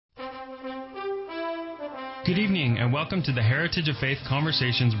Good evening and welcome to the Heritage of Faith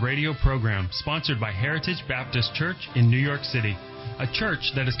Conversations radio program sponsored by Heritage Baptist Church in New York City, a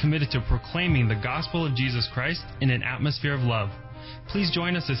church that is committed to proclaiming the gospel of Jesus Christ in an atmosphere of love. Please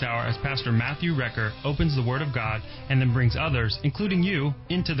join us this hour as Pastor Matthew Recker opens the Word of God and then brings others, including you,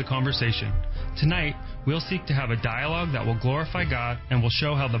 into the conversation. Tonight, we'll seek to have a dialogue that will glorify God and will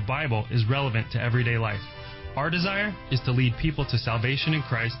show how the Bible is relevant to everyday life. Our desire is to lead people to salvation in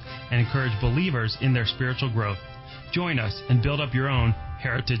Christ and encourage believers in their spiritual growth. Join us and build up your own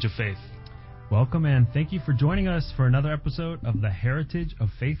Heritage of Faith. Welcome and thank you for joining us for another episode of the Heritage of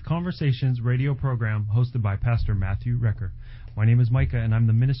Faith Conversations radio program hosted by Pastor Matthew Recker. My name is Micah and I'm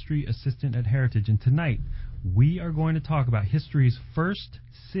the ministry assistant at Heritage, and tonight we are going to talk about history's first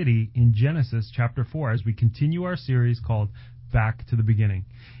city in Genesis chapter 4 as we continue our series called Back to the Beginning.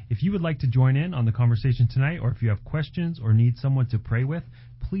 If you would like to join in on the conversation tonight, or if you have questions or need someone to pray with,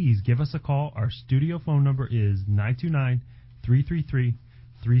 please give us a call. Our studio phone number is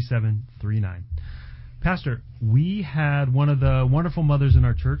 929-333-3739. Pastor, we had one of the wonderful mothers in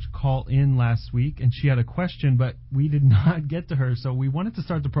our church call in last week, and she had a question, but we did not get to her, so we wanted to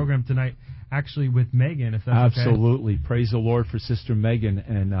start the program tonight actually with Megan, if that's okay. Absolutely. Praise the Lord for Sister Megan.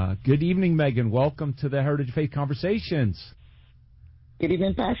 And good evening, Megan. Welcome to the Heritage of Faith Conversations. Good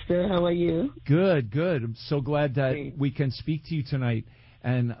evening, Pastor. How are you? Good. I'm so glad that we can speak to you tonight.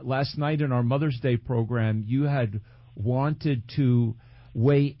 And last night in our Mother's Day program, you had wanted to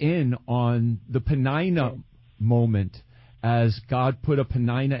weigh in on the Peninnah moment as God put a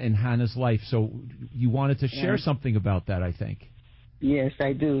Peninnah in Hannah's life. So you wanted to share something about that, I think. Yes,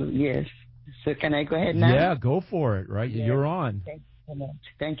 I do. Yes. So can I go ahead now? Yeah, go for it. Right, yes. You're on.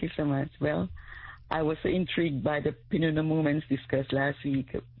 Thank you so much. Well, I was so intrigued by the Peninnah moments discussed last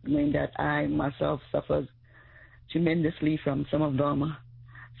week, knowing that I myself suffered tremendously from some of them.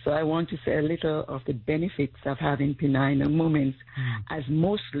 So I want to say a little of the benefits of having Peninnah moments as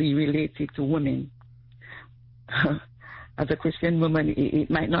mostly related to women. As a Christian woman, it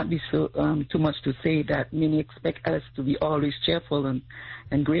might not be so too much to say that many expect us to be always cheerful and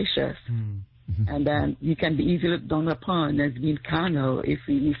gracious. And then we can be easily looked down upon as being carnal if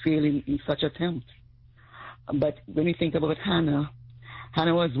we fail in such attempts. But when we think about Hannah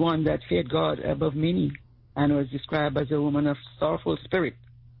was one that feared God above many and was described as a woman of sorrowful spirit,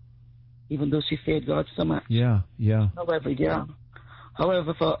 even though she feared God so much. Yeah. However,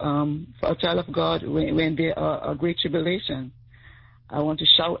 for a child of God, when there are a great tribulation, I want to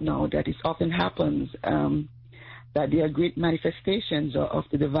shout now that it often happens that there are great manifestations of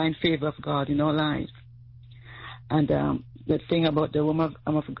the divine favor of God in our lives. And the thing about the woman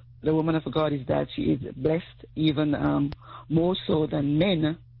of God is that she is blessed even more so than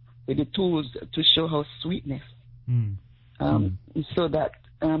men with the tools to show her sweetness. So that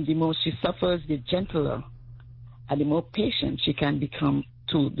the more she suffers, the gentler and the more patient she can become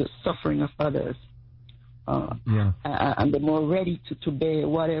to the suffering of others. And the more ready to bear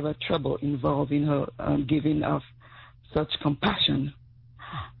whatever trouble involved in her giving of such compassion.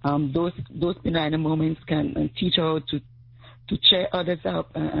 Those Peninnah moments can teach her to cheer others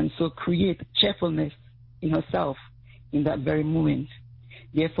up and so create cheerfulness in herself in that very moment.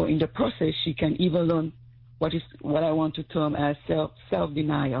 Therefore, in the process, she can even learn what I want to term as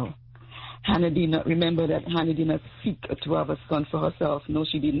self-denial. Hannah did not seek to have a son for herself. No,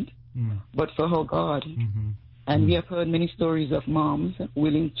 she didn't, but for her God. And we have heard many stories of moms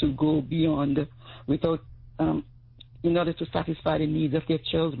willing to go beyond without in order to satisfy the needs of their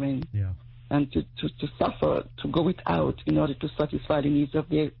children, and to suffer, to go without in order to satisfy the needs of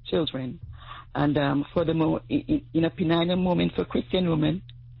their children. And furthermore, in a Peninnah moment for Christian women,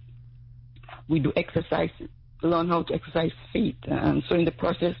 we do learn how to exercise faith. And so in the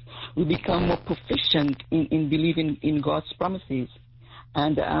process, we become more proficient in believing in God's promises.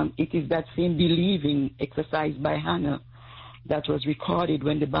 And it is that same believing exercised by Hannah that was recorded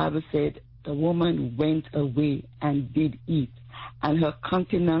when the Bible said, the woman went away and did eat, and her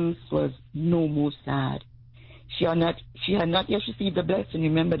countenance was no more sad. She had not yet received the blessing,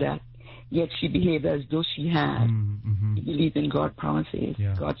 remember that, yet she behaved as though she had. She believed in God's promises.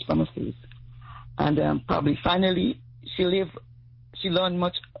 And probably finally, she learned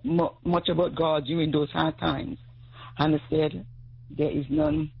much about God during those hard times. Hannah said, there is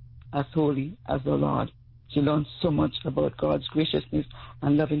none as holy as the Lord. She learned so much about God's graciousness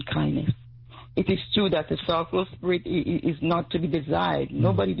and loving kindness. It is true that the sorrowful spirit is not to be desired.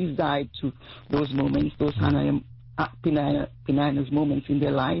 Nobody desired to those moments, those Peninnah's moments in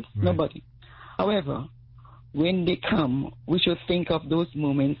their lives. Nobody. However, when they come, we should think of those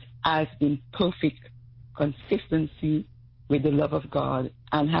moments as in perfect consistency with the love of God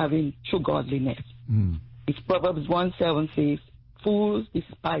and having true godliness. It's Proverbs 1:7 says, fools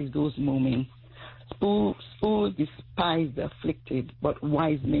despise those moments. Fools despise the afflicted, but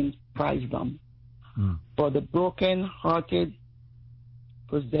wise men prize them. For the broken-hearted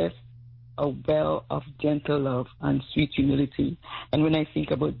possess a well of gentle love and sweet humility. And when I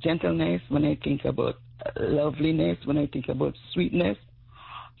think about gentleness, when I think about loveliness, when I think about sweetness,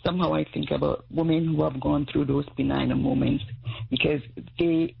 somehow I think about women who have gone through those benign moments because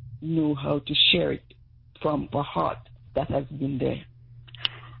they know how to share it from a heart that has been there.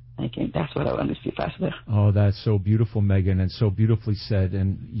 I think that's what I want to see, Pastor. Oh, that's so beautiful, Megan, and so beautifully said.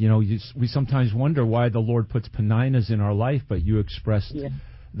 And, we sometimes wonder why the Lord puts peninas in our life, but you expressed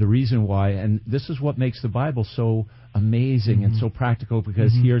the reason why. And this is what makes the Bible so amazing and so practical,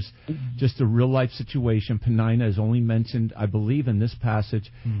 because here's just a real-life situation. Penina is only mentioned, I believe, in this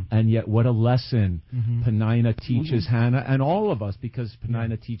passage, and yet what a lesson Penina teaches Hannah, and all of us, because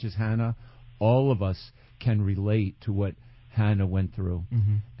Penina teaches Hannah, all of us can relate to what Hannah went through.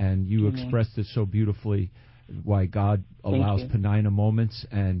 And you expressed it so beautifully, why God allows Penina moments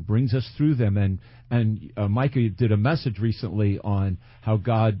and brings us through them. And Micah did a message recently on how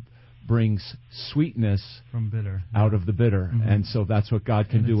God brings sweetness from bitter out of the bitter. And so that's what God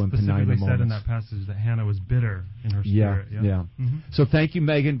can do in Penina moments. Said in that passage that Hannah was bitter in her spirit. So thank you,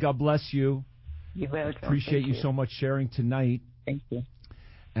 Megan. God bless you. You're welcome. Appreciate you so much sharing tonight. Thank you.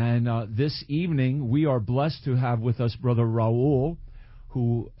 And this evening, we are blessed to have with us Brother Raul,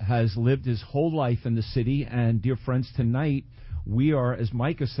 who has lived his whole life in the city. And, dear friends, tonight we are, as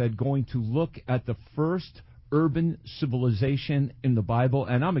Micah said, going to look at the first urban civilization in the Bible.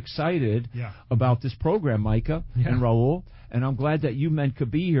 And I'm excited about this program, Micah and Raul. And I'm glad that you men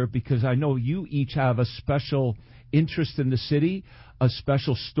could be here, because I know you each have a special interest in the city, a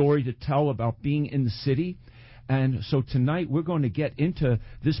special story to tell about being in the city. And so tonight we're going to get into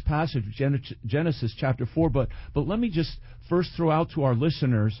this passage, Genesis chapter 4. But let me just first throw out to our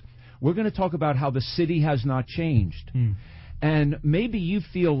listeners, we're going to talk about how the city has not changed. And maybe you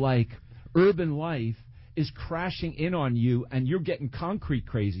feel like urban life is crashing in on you and you're getting concrete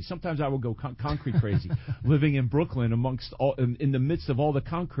crazy. Sometimes I will go concrete crazy, living in Brooklyn in the midst of all the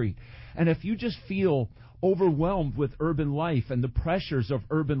concrete. And if you just feel overwhelmed with urban life and the pressures of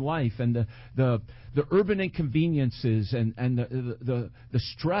urban life and the urban inconveniences and the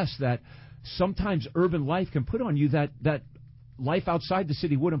stress that sometimes urban life can put on you, that life outside the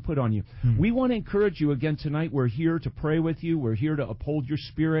city wouldn't put on you. We want to encourage you again tonight. We're here to pray with you. We're here to uphold your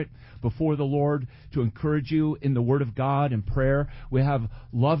spirit before the Lord, to encourage you in the Word of God and prayer. We have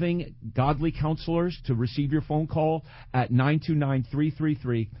loving, godly counselors to receive your phone call at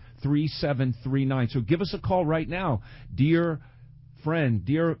 929-333-3739. So give us a call right now, dear friend,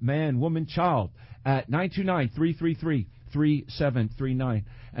 dear man, woman, child, at 929-333-3739.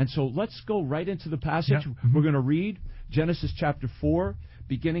 And so let's go right into the passage. We're going to read Genesis chapter 4,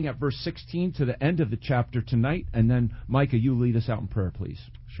 beginning at verse 16 to the end of the chapter tonight. And then, Micah, you lead us out in prayer, please.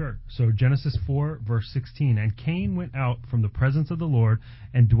 Sure. So Genesis 4, verse 16. And Cain went out from the presence of the Lord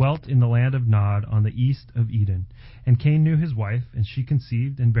and dwelt in the land of Nod on the east of Eden. And Cain knew his wife, and she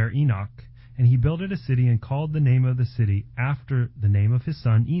conceived and bare Enoch. And he builded a city and called the name of the city after the name of his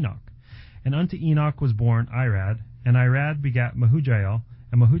son Enoch. And unto Enoch was born Irad, and Irad begat Mehujael,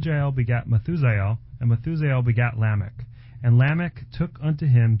 and Mehujael begat Methusael, and Methusael begat Lamech. And Lamech took unto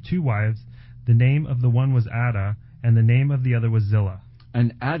him 2 wives. The name of the one was Ada, and the name of the other was Zillah.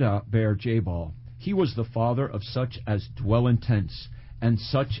 And Ada bare Jabal. He was the father of such as dwell in tents, and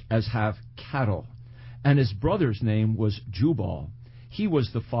such as have cattle. And his brother's name was Jubal. He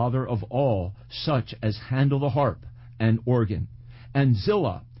was the father of all such as handle the harp and organ. And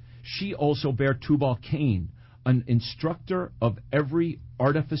Zillah, she also bare Tubal-Cain, an instructor of every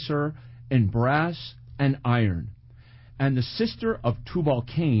artificer in brass and iron. And the sister of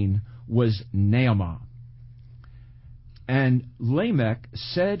Tubal-Cain was Naamah. And Lamech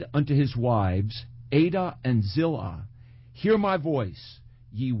said unto his wives, Ada and Zillah, hear my voice,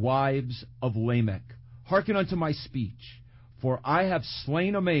 ye wives of Lamech. Hearken unto my speech, for I have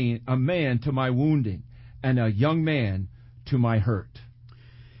slain a man to my wounding, and a young man to my hurt.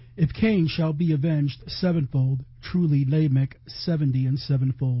 If Cain shall be avenged sevenfold, truly Lamech 70 and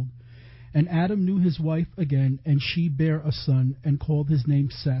sevenfold. And Adam knew his wife again, and she bare a son, and called his name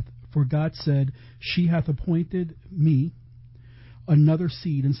Seth. For God said, She hath appointed me another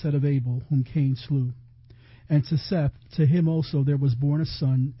seed instead of Abel, whom Cain slew. And to Seth, to him also there was born a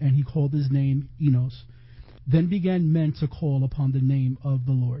son, and he called his name Enos. Then began men to call upon the name of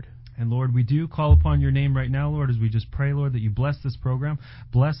the Lord. And Lord, we do call upon your name right now, Lord, as we just pray, Lord, that you bless this program.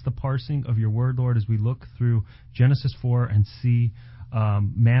 Bless the parsing of your word, Lord, as we look through Genesis 4 and see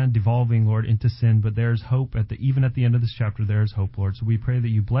man devolving, Lord, into sin, but there's hope even at the end of this chapter. There's hope, Lord. So we pray that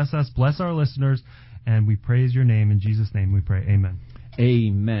you bless us, bless our listeners, and we praise your name. In Jesus' name we pray. Amen.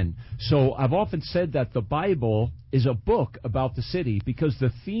 Amen. So I've often said that the Bible is a book about the city because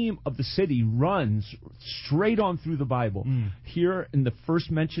the theme of the city runs straight on through the Bible. Here in the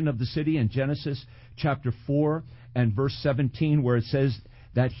first mention of the city in Genesis chapter 4 and verse 17, where it says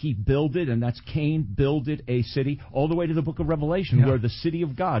that he builded, and that's Cain builded a city, all the way to the book of Revelation, where the city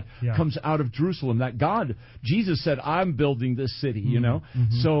of God comes out of Jerusalem. That Jesus said, I'm building this city, you know.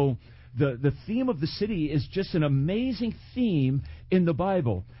 So the theme of the city is just an amazing theme in the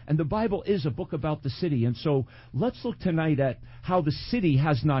Bible. And the Bible is a book about the city. And so let's look tonight at how the city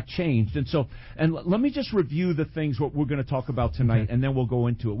has not changed. And let me just review the things what we're going to talk about tonight, and then we'll go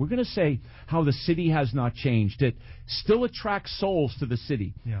into it. We're going to say how the city has not changed. It still attracts souls to the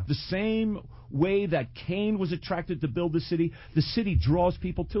city. The same way that Cain was attracted to build the city draws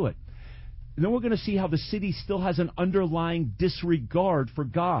people to it. And then we're going to see how the city still has an underlying disregard for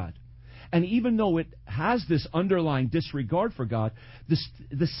God. And even though it has this underlying disregard for God,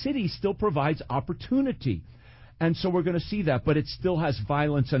 the city still provides opportunity. And so we're going to see that, but it still has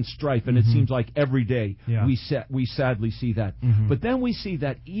violence and strife, and it seems like every day we sadly see that. But then we see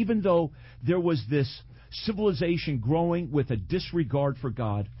that even though there was this civilization growing with a disregard for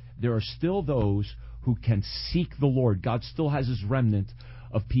God, there are still those who can seek the Lord. God still has his remnant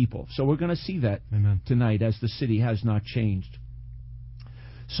of people. So we're going to see that tonight as the city has not changed.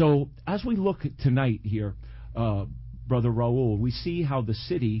 So as we look tonight here, Brother Raul, we see how the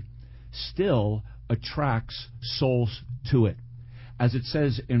city still attracts souls to it. As it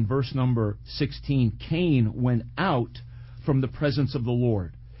says in verse number 16, Cain went out from the presence of the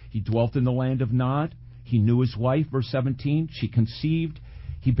Lord. He dwelt in the land of Nod. He knew his wife, verse 17. She conceived.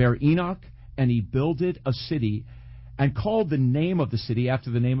 He bare Enoch, and he builded a city and called the name of the city after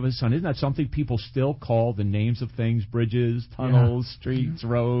the name of his son. Isn't that something people still call the names of things, bridges, tunnels, streets,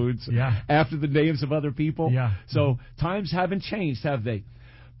 roads, after the names of other people? So times haven't changed, have they?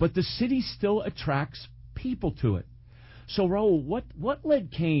 But the city still attracts people to it. So, Raul, what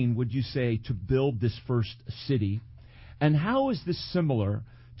led Cain, would you say, to build this first city? And how is this similar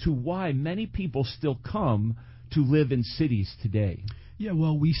to why many people still come to live in cities today? Yeah,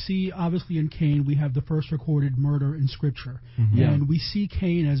 well, we see, obviously, in Cain, we have the first recorded murder in Scripture. And we see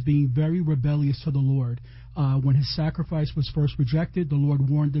Cain as being very rebellious to the Lord. When his sacrifice was first rejected, the Lord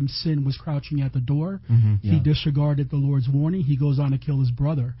warned him sin was crouching at the door. He disregarded the Lord's warning. He goes on to kill his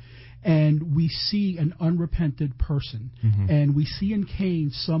brother. And we see an unrepented person. And we see in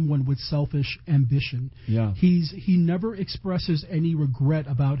Cain someone with selfish ambition. He never expresses any regret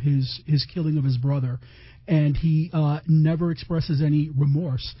about his killing of his brother. And he never expresses any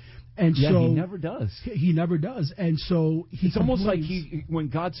remorse. And so he never does. He never does. And so it's almost like when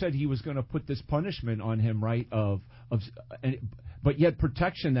God said he was going to put this punishment on him, right? But yet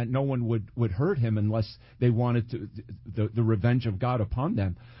protection that no one would hurt him unless they wanted the revenge of God upon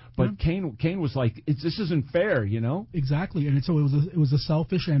them. But Cain was like, this isn't fair, you know? Exactly. And so it was a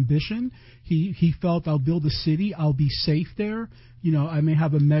selfish ambition. He felt, I'll build a city, I'll be safe there. You know, I may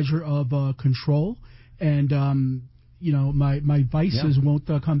have a measure of control. And, my vices won't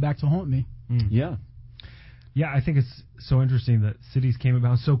come back to haunt me. Yeah, I think it's so interesting that cities came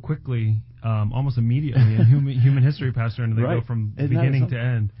about so quickly, almost immediately in human history, Pastor, and they go from beginning to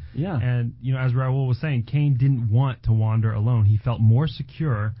end. And, as Raul was saying, Cain didn't want to wander alone. He felt more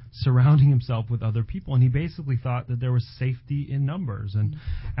secure surrounding himself with other people, and he basically thought that there was safety in numbers. And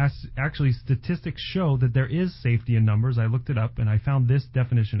actually, statistics show that there is safety in numbers. I looked it up, and I found this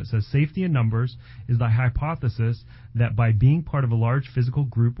definition. It says, safety in numbers is the hypothesis that by being part of a large physical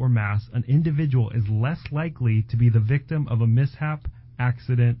group or mass, an individual is less likely to be the victim of a mishap,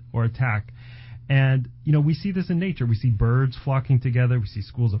 accident, or attack. And, we see this in nature. We see birds flocking together. We see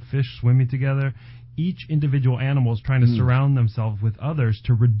schools of fish swimming together. Each individual animal is trying to surround themselves with others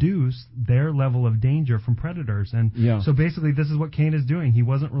to reduce their level of danger from predators. And so basically this is what Cain is doing. He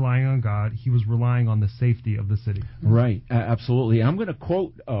wasn't relying on God. He was relying on the safety of the city. Right. Absolutely. I'm going to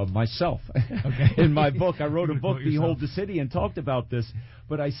quote myself. In my book. I wrote a book, Behold the City, and talked about this.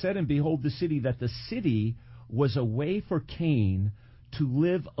 But I said in Behold the City that the city was a way for Cain to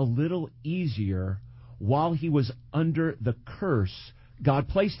live a little easier while he was under the curse God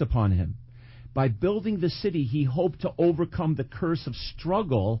placed upon him. By building the city, he hoped to overcome the curse of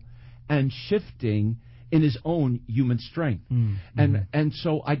struggle and shifting in his own human strength. And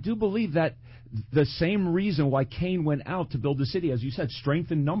so I do believe that the same reason why Cain went out to build the city, as you said,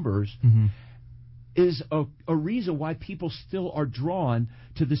 strength in numbers, is a reason why people still are drawn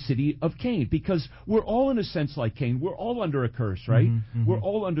to the city of Cain, because we're all in a sense like Cain. We're all under a curse, right? We're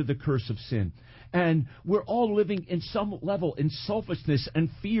all under the curse of sin. And we're all living in some level in selfishness and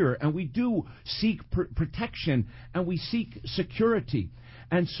fear, and we do seek protection, and we seek security.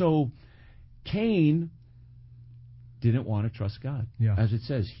 And so Cain didn't want to trust God. Yeah. As it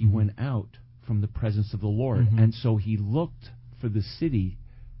says, he went out from the presence of the Lord, and so he looked for the city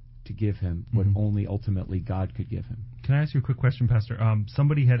to give him what only ultimately God could give him. Can I ask you a quick question, Pastor?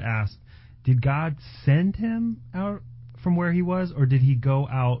 Somebody had asked, did God send him out from where he was, or did he go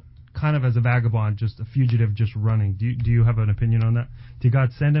out kind of as a vagabond, just a fugitive, just running? Do you have an opinion on that? Did God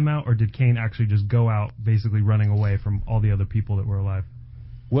send him out, or did Cain actually just go out basically running away from all the other people that were alive?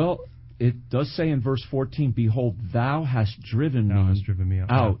 Well, it does say in verse 14, "Behold, thou hast driven me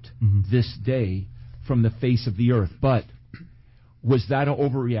out this day from the face of the earth." But was that an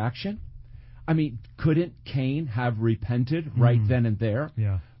overreaction? I mean, couldn't Cain have repented right then and there?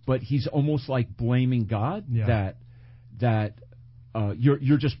 Yeah. But he's almost like blaming God that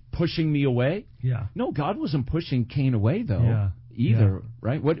you're just pushing me away. Yeah. No, God wasn't pushing Cain away though. Either,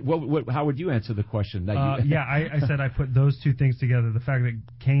 right? What? How would you answer the question? I said I put those two things together. The fact that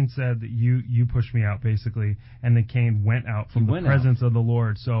Cain said that you pushed me out, basically, and then Cain went out from the presence of the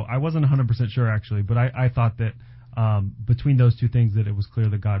Lord. So I wasn't 100% sure, actually, but I thought that between those two things that it was clear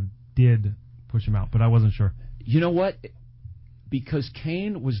that God did push him out, but I wasn't sure. You know what? Because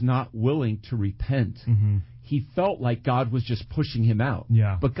Cain was not willing to repent, he felt like God was just pushing him out.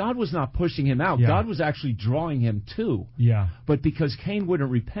 Yeah. But God was not pushing him out. Yeah. God was actually drawing him too. Yeah. But because Cain wouldn't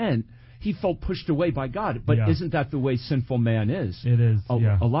repent, he felt pushed away by God. But isn't that the way sinful man is? It is. A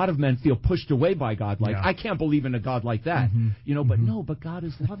lot of men feel pushed away by God. Like, I can't believe in a God like that. You know, but no, but God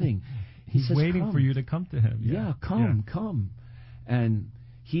is loving. He's says, waiting come. for you to come to him. Yeah, come. And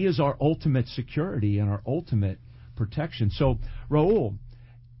he is our ultimate security and our ultimate protection. So, Raul,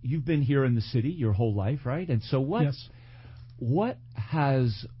 you've been here in the city your whole life, right? And so what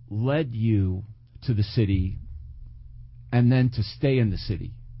has led you to the city and then to stay in the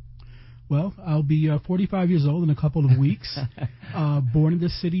city? Well, I'll be 45 years old in a couple of weeks. Born in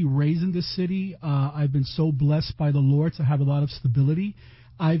this city, raised in this city. I've been so blessed by the Lord to have a lot of stability.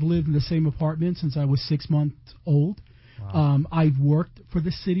 I've lived in the same apartment since I was 6 months old. Wow. I've worked for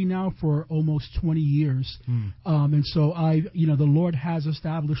the city now for almost 20 years. And so the Lord has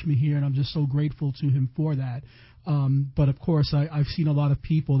established me here, and I'm just so grateful to him for that. But of course, I've seen a lot of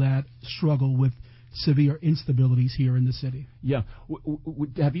people that struggle with severe instabilities here in the city. Yeah.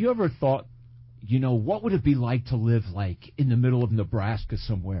 Have you ever thought, what would it be like to live like in the middle of Nebraska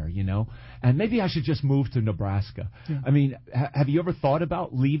somewhere, And maybe I should just move to Nebraska. Yeah. I mean, have you ever thought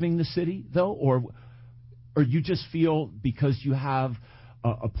about leaving the city, though? Or you just feel because you have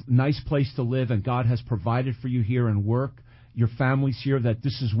a nice place to live and God has provided for you here and work, your family's here, that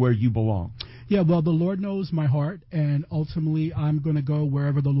this is where you belong? Yeah, well, the Lord knows my heart, and ultimately I'm going to go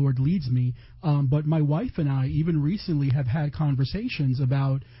wherever the Lord leads me. But my wife and I, even recently, have had conversations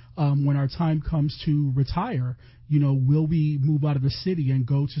about when our time comes to retire, will we move out of the city and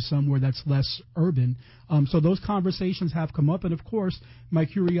go to somewhere that's less urban? So those conversations have come up, and of course, my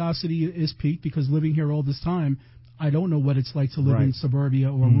curiosity is piqued because living here all this time, I don't know what it's like to live in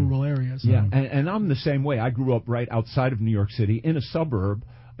suburbia or rural areas. Yeah, and I'm the same way. I grew up right outside of New York City in a suburb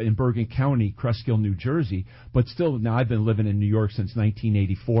in Bergen County, Cresskill, New Jersey. But still, now I've been living in New York since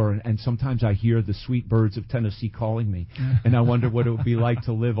 1984, and sometimes I hear the sweet birds of Tennessee calling me, and I wonder what it would be like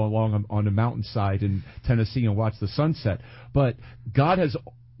to live on a mountainside in Tennessee and watch the sunset. But God has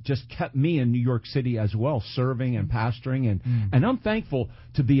just kept me in New York City as well, serving and pastoring, and I'm thankful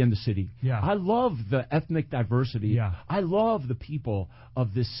to be in the city. Yeah. I love the ethnic diversity. Yeah. I love the people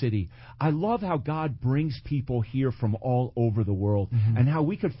of this city. I love how God brings people here from all over the world, and how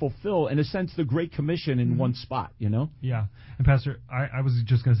we could fulfill, in a sense, the Great Commission in one spot, Yeah. And Pastor, I was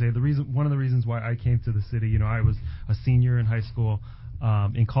just going to say, one of the reasons why I came to the city, I was a senior in high school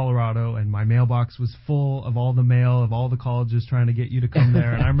in Colorado, and my mailbox was full of all the mail of all the colleges trying to get you to come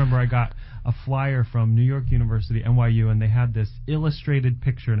there. And I remember I got a flyer from New York University, NYU, and they had this illustrated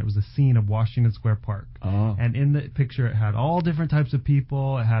picture, and it was a scene of Washington Square Park. Oh. And in the picture, it had all different types of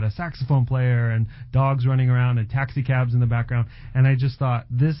people. It had a saxophone player and dogs running around and taxi cabs in the background. And I just thought,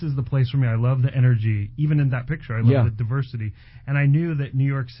 this is the place for me. I love the energy. Even in that picture, I love the diversity. And I knew that New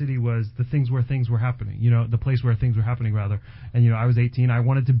York City was the things where things were happening, the place where things were happening, rather. And, I was 18. I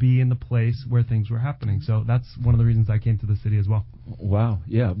wanted to be in the place where things were happening. So that's one of the reasons I came to the city as well. Wow.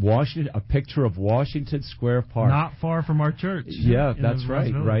 Yeah. Washington, a picture of Washington Square Park. Not far from our church. Yeah, that's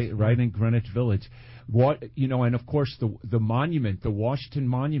right. Right in Greenwich Village. And of course the monument, the Washington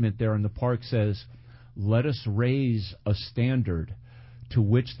Monument there in the park says, let us raise a standard to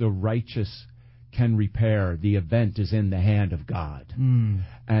which the righteous can repair. The event is in the hand of God.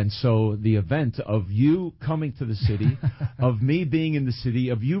 And so the event of you coming to the city, of me being in the city,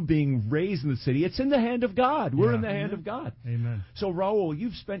 of you being raised in the city, it's in the hand of God. We're in the hand of God. Amen. So, Raul,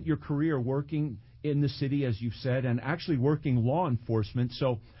 you've spent your career working in the city, as you've said, and actually working law enforcement.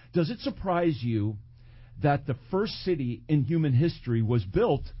 So does it surprise you that the first city in human history was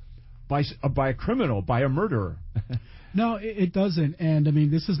built by a criminal, by a murderer? No, it doesn't. And, I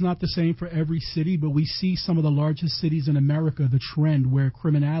mean, this is not the same for every city, but we see some of the largest cities in America, the trend where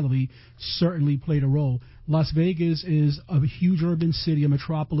criminality certainly played a role. Las Vegas is a huge urban city, a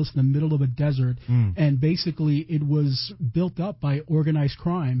metropolis in the middle of a desert, and basically it was built up by organized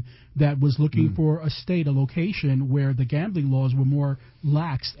crime that was looking for a state, a location where the gambling laws were more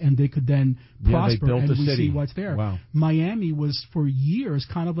lax and they could then prosper, they built and a we city. see what's there. Wow. Miami was for years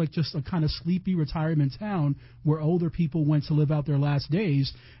kind of like just a kind of sleepy retirement town where older people went to live out their last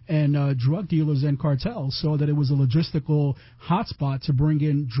days, and drug dealers and cartels saw that it was a logistical hotspot to bring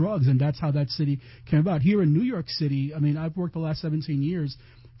in drugs, and that's how that city came about. Here in New York City, I mean, I've worked the last 17 years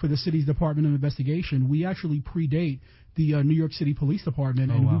for the city's Department of Investigation. We actually predate the New York City Police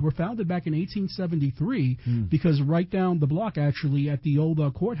Department, and we were founded back in 1873 because right down the block, actually, at the old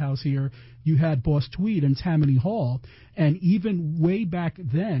courthouse here, you had Boss Tweed and Tammany Hall, and even way back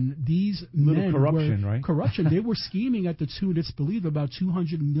then, these men corruption, were right? corruption. They were scheming at the tune, it's believed, about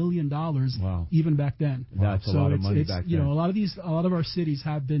 $200 million even back then. That's a lot of money back then. You know, a lot of our cities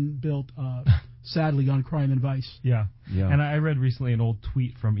have been built, sadly, on crime and vice. Yeah. And I read recently an old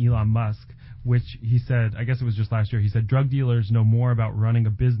tweet from Elon Musk, which he said, I guess it was just last year, he said, drug dealers know more about running a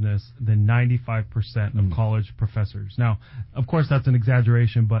business than 95% of college professors. Now, of course, that's an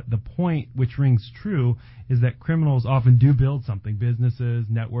exaggeration, but the point which rings true is that criminals often do build something, businesses,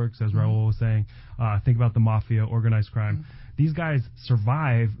 networks, as Raul was saying. Think about the mafia, organized crime. These guys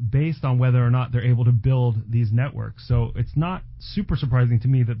survive based on whether or not they're able to build these networks. So it's not super surprising to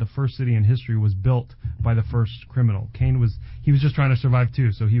me that the first city in history was built by the first criminal. Cain was just trying to survive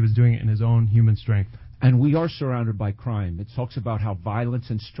too, so he was doing it in his own human strength. And we are surrounded by crime. It talks about how violence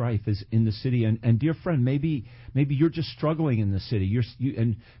and strife is in the city. And dear friend, maybe you're just struggling in the city.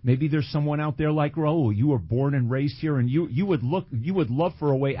 And maybe there's someone out there like Raul. You were born and raised here, and you would love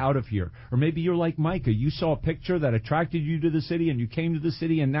for a way out of here. Or maybe you're like Micah. You saw a picture that attracted you to the city, and you came to the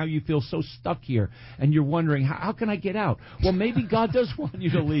city, and now you feel so stuck here, and you're wondering, how can I get out? Well, maybe God does want you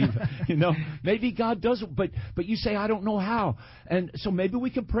to leave. You know, maybe God does, but you say, I don't know how. And so maybe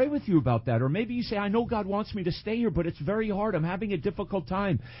we can pray with you about that. Or maybe you say, I know God wants me to stay here, but it's very hard. I'm having a difficult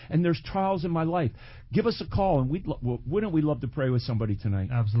time, and there's trials in my life. Give us a call, and wouldn't we love to pray with somebody tonight?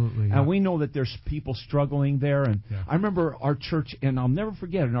 Absolutely. And we know that there's people struggling there. And I remember our church, and I'll never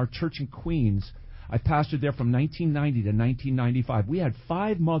forget, in our church in Queens, I pastored there from 1990 to 1995. We had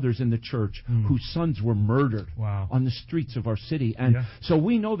 5 mothers in the church whose sons were murdered on the streets of our city. And so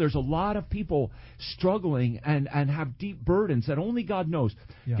we know there's a lot of people struggling and have deep burdens that only God knows.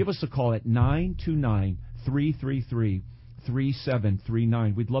 Give us a call at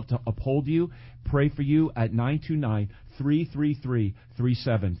 929-333-3739. We'd love to uphold you, pray for you at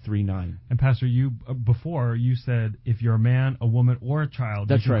 929-333-3739. And Pastor, before you said if you're a man, a woman, or a child,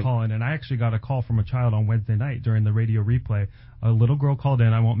 that's you can right. call in. And I actually got a call from a child on Wednesday night during the radio replay. A little girl called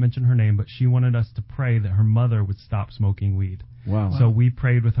in. I won't mention her name, but she wanted us to pray that her mother would stop smoking weed. Wow. So we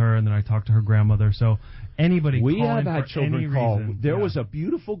prayed with her, and then I talked to her grandmother. So anybody we call have in had for children any call. reason. There was a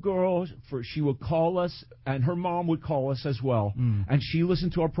beautiful girl. She would call us, and her mom would call us as well. And she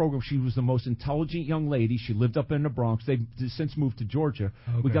listened to our program. She was the most intelligent young lady. She lived up in the Bronx. They've since moved to Georgia.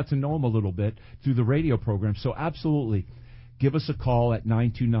 Okay. We got to know them a little bit through the radio program. So absolutely, give us a call at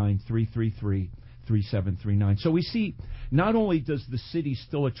 929-333-3739. So we see not only does the city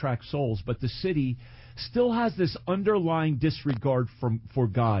still attract souls, but the city still has this underlying disregard for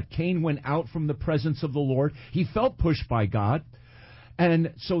God. Cain went out from the presence of the Lord. He felt pushed by God.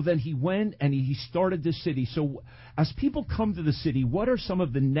 And so then he went and he started this city. So as people come to the city, what are some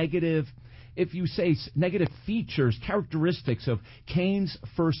of the negative, if you say negative features, characteristics of Cain's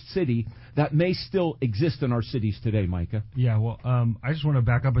first city that may still exist in our cities today, Micah? Yeah, well, I just want to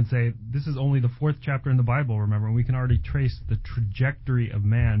back up and say this is only the 4th chapter in the Bible, remember, and we can already trace the trajectory of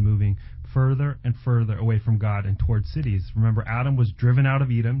man moving further and further away from God and towards cities. Remember, Adam was driven out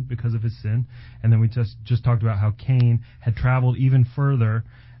of Eden because of his sin, and then we just talked about how Cain had traveled even further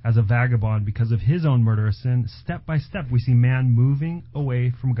as a vagabond because of his own murderous sin. Step by step, we see man moving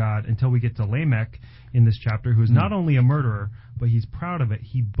away from God until we get to Lamech in this chapter, who is not only a murderer, but he's proud of it.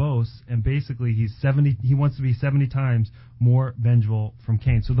 He boasts, and basically he wants to be 70 times more vengeful from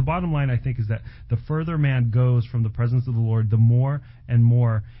Cain. So the bottom line, I think, is that the further man goes from the presence of the Lord, the more and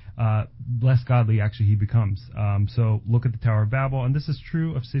more less godly actually he becomes. So look at the Tower of Babel, and this is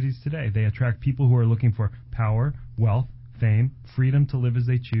true of cities today. They attract people who are looking for power, wealth, fame, freedom to live as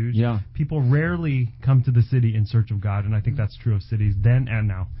they choose. Yeah. People rarely come to the city in search of God, and I think that's true of cities then and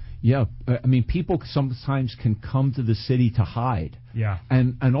now. Yeah, I mean, people sometimes can come to the city to hide. Yeah.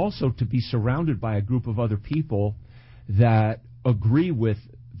 And also to be surrounded by a group of other people that agree with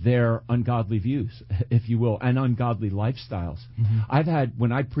their ungodly views, if you will, and ungodly lifestyles. Mm-hmm. I've had,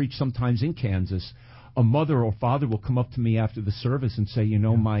 when I preach sometimes in Kansas, a mother or father will come up to me after the service and say,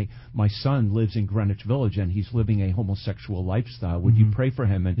 my son lives in Greenwich Village and he's living a homosexual lifestyle. Would you pray for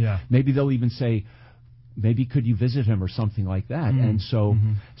him? And maybe they'll even say, maybe could you visit him or something like that. And so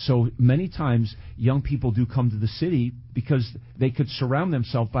many times young people do come to the city because they could surround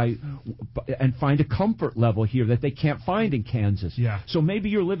themselves by and find a comfort level here that they can't find in Kansas. Yeah. So maybe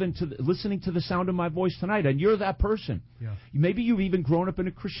you're listening to the sound of my voice tonight, and you're that person. Yeah. Maybe you've even grown up in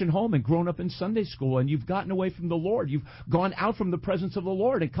a Christian home and grown up in Sunday school, and you've gotten away from the Lord. You've gone out from the presence of the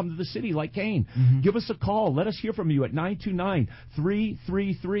Lord and come to the city like Cain. Give us a call. Let us hear from you at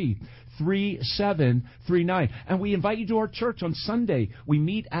 929-333-3739. And we invite you to our church on Sunday. We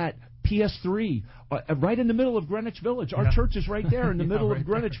meet at PS3, right in the middle of Greenwich Village. Our church is right there in the middle of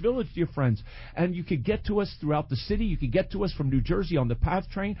Greenwich Village, dear friends. And you could get to us throughout the city. You could get to us from New Jersey on the PATH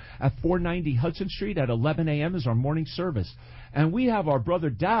train at 490 Hudson Street at 11 a.m. is our morning service. And we have our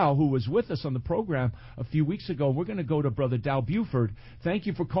brother Dow, who was with us on the program a few weeks ago. We're going to go to Brother Dow Buford. Thank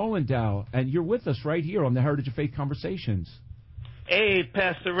you for calling, Dow. And you're with us right here on the Heritage of Faith Conversations. Hey,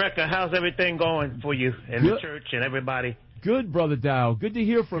 Pastor Recca, how's everything going for you and the church and everybody? Good, Brother Dow. Good to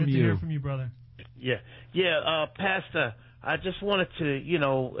hear from you. Good to hear from you, brother. Yeah. Pastor, I just wanted to,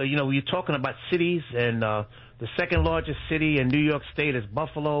 you're talking about cities, and the second largest city in New York State is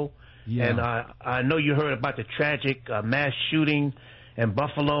Buffalo. Yeah. And I know you heard about the tragic mass shooting in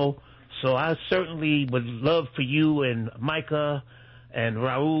Buffalo. So I certainly would love for you and Micah and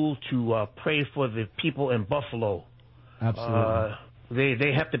Raul to pray for the people in Buffalo. Absolutely.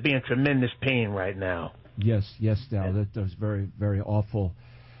 They have to be in tremendous pain right now. Yes, Dow. That was very, very awful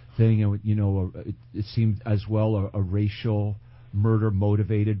thing. It seemed as well a racial murder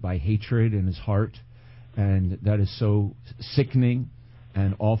motivated by hatred in his heart, and that is so sickening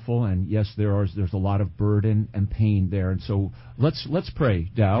and awful. And yes, there's a lot of burden and pain there. And so let's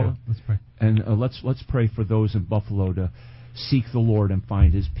pray, Dow. Yeah, let's pray. And let's pray for those in Buffalo to seek the Lord and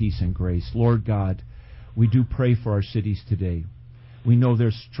find His peace and grace. Lord God, we do pray for our cities today. We know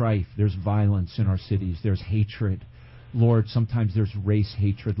there's strife, there's violence in our cities, there's hatred. Lord, sometimes there's race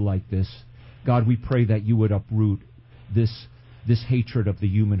hatred like this. God, we pray that you would uproot this hatred of the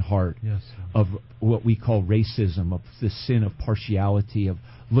human heart, of what we call racism, of the sin of partiality, of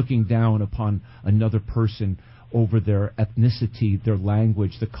looking down upon another person over their ethnicity, their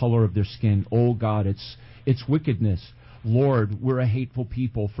language, the color of their skin. Oh God, it's wickedness. Lord, we're a hateful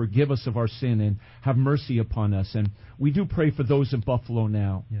people. Forgive us of our sin and have mercy upon us. And we do pray for those in Buffalo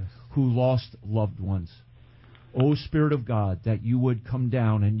now who lost loved ones. O Spirit of God, that you would come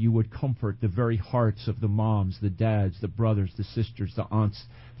down and you would comfort the very hearts of the moms, the dads, the brothers, the sisters, the aunts,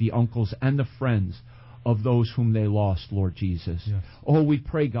 the uncles, and the friends of those whom they lost, Lord Jesus. Yes. Oh, we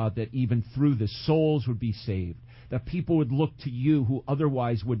pray, God, that even through this, souls would be saved, that people would look to you who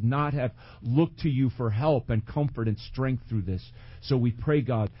otherwise would not have looked to you for help and comfort and strength through this. So we pray,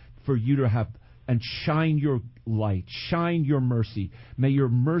 God, for you to have and shine your light, shine your mercy. May your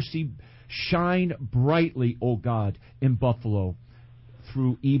mercy shine brightly, O God, in Buffalo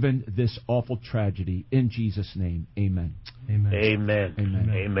through even this awful tragedy. In Jesus' name, amen. Amen. Amen. Amen.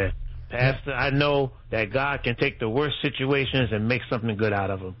 Amen. Pastor, I know that God can take the worst situations and make something good out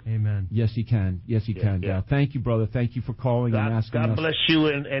of them. Amen. Yes, He can. Yes, He can. Yeah. Thank you, brother. Thank you for calling and asking us. God bless you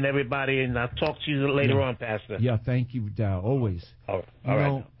and everybody, and I'll talk to you later on, Pastor. Yeah, thank you, Dow. Always. All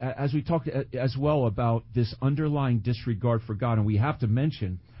right. As we talked as well about this underlying disregard for God, and we have to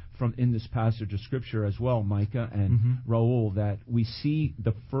mention from in this passage of Scripture as well, Micah and Raul, that we see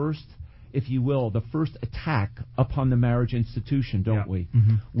the first, if you will, the first attack upon the marriage institution, don't we?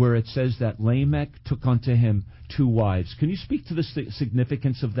 Where it says that Lamech took unto him 2 wives. Can you speak to the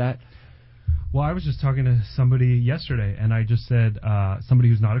significance of that? Well, I was just talking to somebody yesterday, and I just said, somebody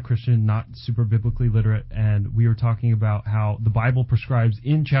who's not a Christian, not super biblically literate, and we were talking about how the Bible prescribes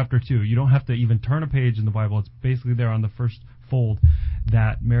in chapter 2. You don't have to even turn a page in the Bible. It's basically there on the first fold,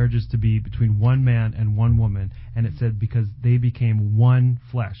 that marriage is to be between one man and one woman, and it said because they became one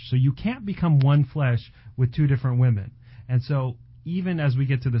flesh. So you can't become one flesh with two different women. And so even as we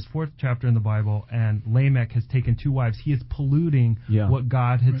get to this 4th chapter in the Bible, and Lamech has taken 2 wives, he is polluting what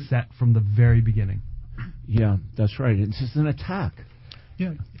God had set from the very beginning. Yeah, that's right. It's just an attack.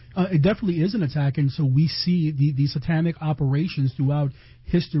 Yeah, it definitely is an attack, and so we see the satanic operations throughout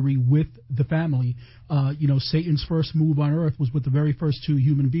history with the family. Satan's first move on earth was with the very first 2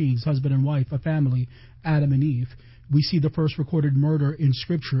 human beings, husband and wife, a family, Adam and Eve. We see the first recorded murder in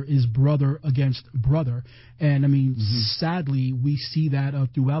Scripture is brother against brother. And, sadly, we see that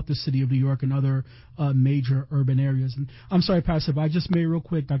throughout the city of New York and other major urban areas. And I'm sorry, Pastor, if I just may real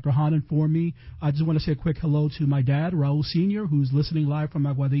quick, Dr. Hahn informed me. I just want to say a quick hello to my dad, Raul Sr., who's listening live from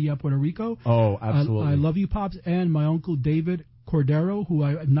Aguadilla, Puerto Rico. Oh, absolutely. I love you, Pops. And my uncle David Cordero, who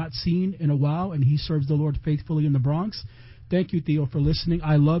I have not seen in a while, and he serves the Lord faithfully in the Bronx. Thank you, Theo, for listening.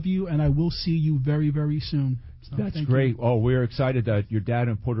 I love you, and I will see you very, very soon. So, that's great. Oh, we're excited that your dad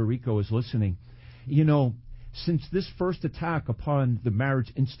in Puerto Rico is listening. Since this first attack upon the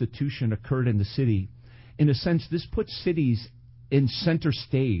marriage institution occurred in the city, in a sense, this puts cities in center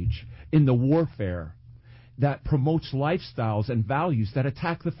stage in the warfare that promotes lifestyles and values that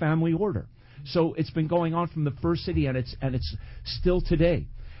attack the family order. So it's been going on from the first city, and it's still today.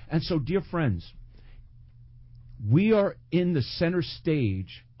 And so, dear friends, we are in the center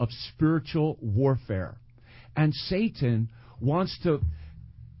stage of spiritual warfare. And Satan wants to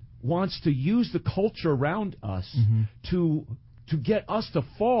use the culture around us to get us to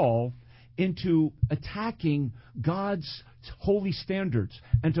fall into attacking God's holy standards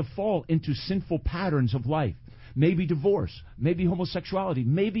and to fall into sinful patterns of life. Maybe divorce, maybe homosexuality,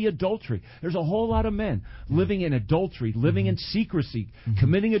 maybe adultery. There's a whole lot of men living in adultery, living in secrecy,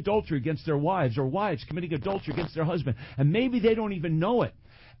 committing adultery against their wives, or wives committing adultery against their husband. And maybe they don't even know it.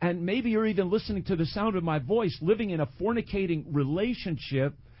 And maybe you're even listening to the sound of my voice, living in a fornicating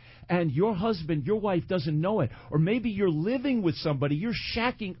relationship, and your husband, your wife doesn't know it. Or maybe you're living with somebody, you're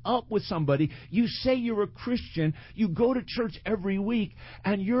shacking up with somebody, you say you're a Christian, you go to church every week,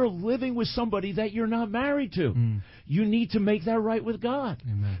 and you're living with somebody that you're not married to. You need to make that right with God.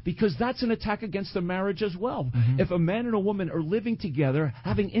 Amen. Because that's an attack against the marriage as well. If a man and a woman are living together,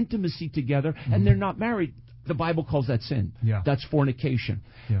 having intimacy together, and they're not married, the Bible calls that sin. Yeah. That's fornication.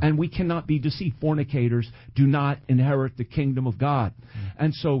 Yeah. And we cannot be deceived. Fornicators do not inherit the kingdom of God.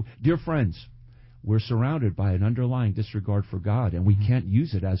 And so, dear friends, we're surrounded by an underlying disregard for God, and we can't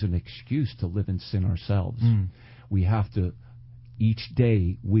use it as an excuse to live in sin ourselves. We have to, each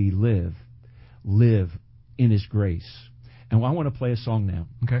day we live in His grace. And I want to play a song now.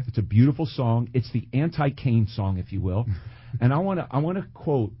 Okay. It's a beautiful song. It's the anti-Cain song, if you will. And I want to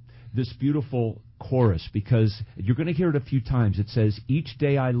quote this beautiful chorus, because you're going to hear it a few times. It says, "Each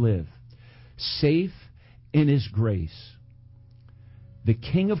day I live, safe in His grace. The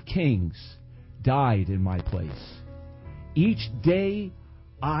King of Kings died in my place. Each day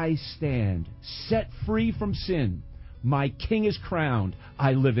I stand, set free from sin. My King is crowned,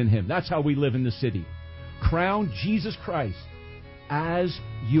 I live in Him." That's how we live in the city. Crown Jesus Christ as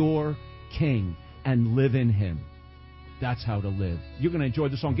your King and live in Him. That's how to live. You're going to enjoy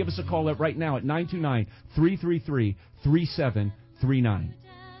the song. Give us a call right now at 929-333-3739.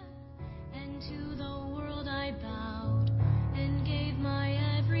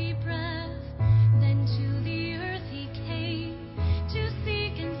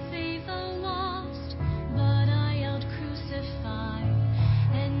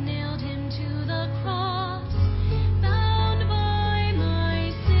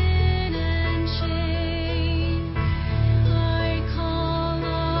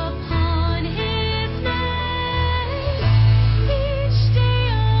 Stay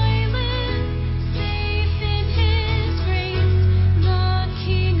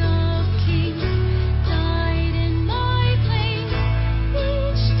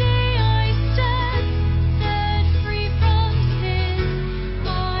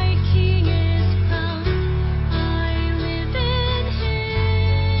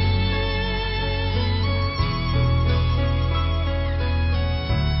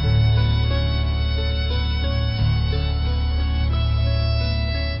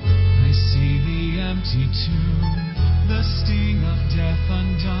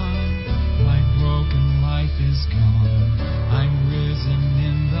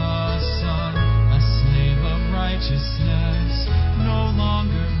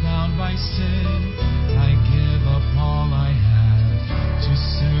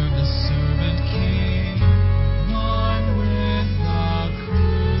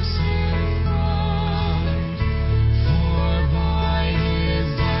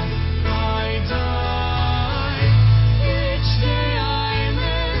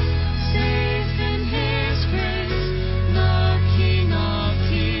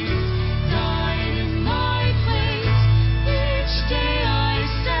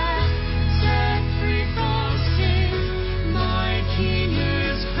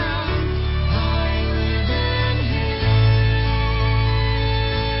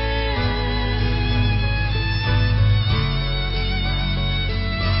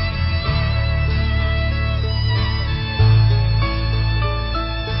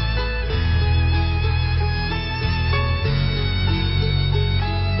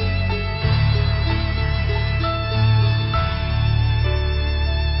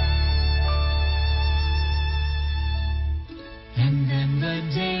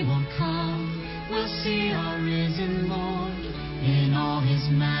His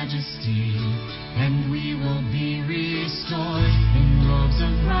majesty, and we will be restored in robes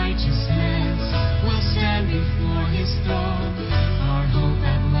of righteousness. We'll stand before His throne, our hope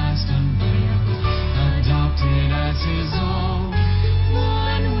at last unveiled, adopted as His own,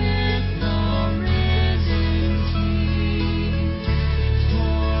 one with the risen King.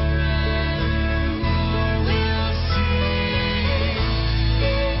 Forevermore we'll sing.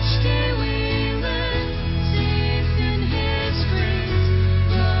 Each day we live safe in His grace.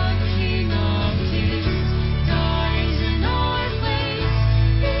 The King of Kings dies in our place.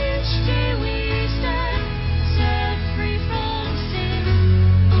 Each day we stand set free from sin.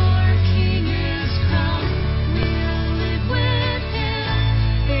 Our King is crowned. We'll live with Him.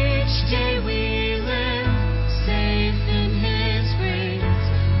 Each day we live safe in His grace.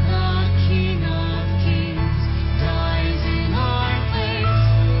 The King of Kings dies in our place.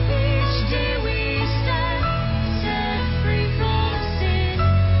 Each day we stand set free from sin.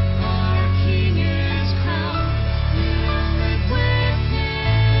 Our King is crowned. We'll live with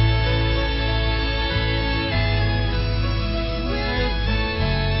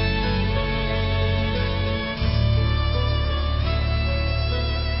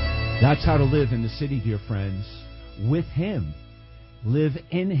That's how to live in the city, dear friends. With Him. Live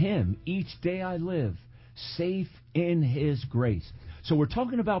in Him. Each day I live safe in His grace. So we're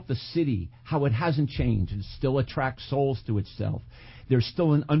talking about the city, how it hasn't changed. It still attracts souls to itself. There's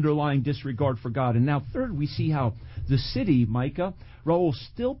still an underlying disregard for God. And now third, we see how the city, Micah, Raul,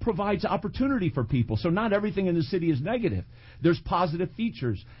 still provides opportunity for people. So not everything in the city is negative. There's positive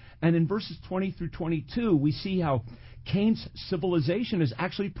features. And in verses 20 through 22, we see how Cain's civilization is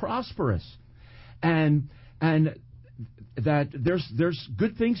actually prosperous. And that there's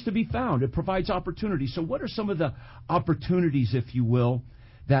good things to be found. It provides opportunity. So what are some of the opportunities, if you will,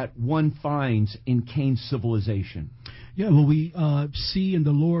 that one finds in Cain's civilization? Yeah, well, we see in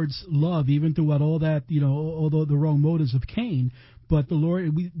the Lord's love, even throughout all that, although the wrong motives of Cain, but the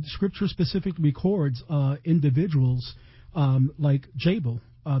Lord, Scripture specifically records individuals like Jabal,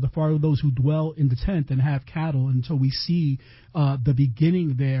 the father of those who dwell in the tent and have cattle. And so we see the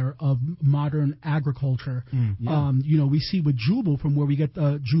beginning there of modern agriculture. We see with Jubal, from where we get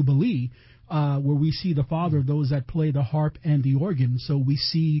Jubilee, where we see the father of those that play the harp and the organ. So we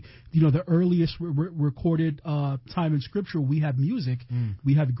see, the earliest recorded time in Scripture, we have music.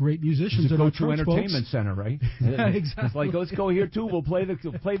 We have great musicians at our church, entertainment center, right? Exactly. It's like, let's go here too. We'll play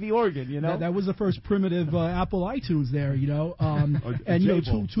the organ. That was the first primitive Apple iTunes there. And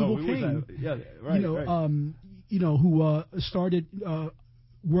Tubal Cain, who started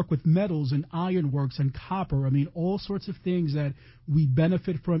work with metals and ironworks and copper. I mean, all sorts of things that we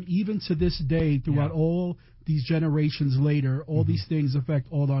benefit from even to this day throughout all these generations later. All these things affect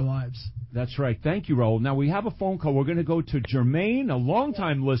all our lives. That's right. Thank you, Raul. Now, we have a phone call. We're going to go to Jermaine, a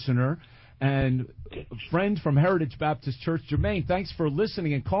longtime listener and friend from Heritage Baptist Church. Jermaine, thanks for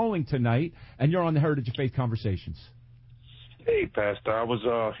listening and calling tonight. And you're on the Heritage of Faith Conversations. Hey, Pastor. I was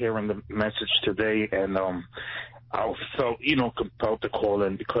hearing the message today, and I felt, compelled to call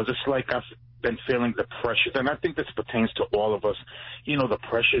in because it's like I've been feeling the pressures, and I think this pertains to all of us, the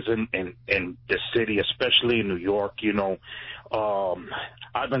pressures in the city, especially in New York.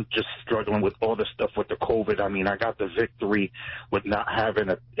 I've been just struggling with all the stuff with the COVID. I mean, I got the victory with not having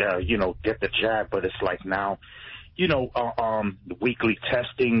to, get the jab, but it's like now, weekly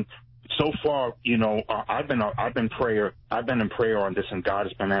testing. So far, I've been in prayer on this, and God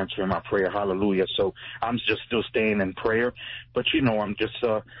has been answering my prayer. Hallelujah. So I'm just still staying in prayer, but I'm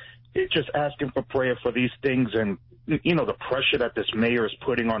just asking for prayer for these things, and the pressure that this mayor is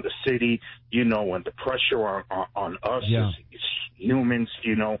putting on the city, and the pressure on us as humans,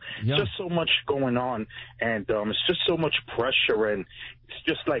 just so much going on, and it's just so much pressure, and it's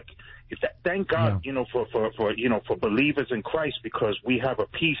just like. Thank God, for believers in Christ, because we have a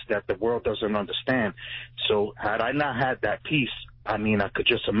peace that the world doesn't understand. So had I not had that peace, I mean, I could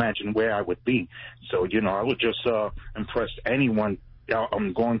just imagine where I would be. So, I would just impress anyone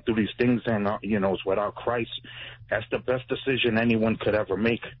going through these things, and, without Christ, that's the best decision anyone could ever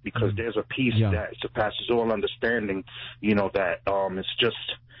make, because there's a peace that surpasses all understanding, that it's just...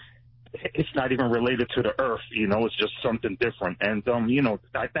 It's not even related to the earth, it's just something different. And,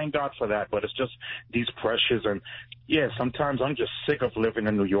 I thank God for that, but it's just these pressures. And, sometimes I'm just sick of living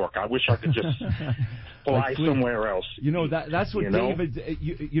in New York. I wish I could just fly somewhere else. That's what David,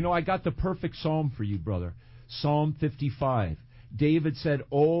 I got the perfect psalm for you, brother. Psalm 55. David said,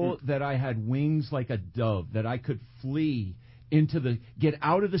 that I had wings like a dove, that I could flee get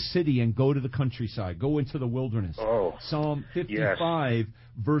out of the city and go to the countryside, go into the wilderness. Psalm 55,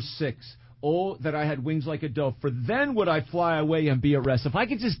 verse 6. Oh, that I had wings like a dove, for then would I fly away and be at rest. If I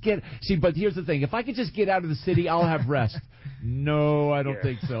could just but here's the thing. If I could just get out of the city, I'll have rest. No, I don't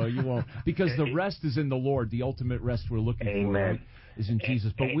think so. You won't. Because the rest is in the Lord. The ultimate rest we're looking for, right, is in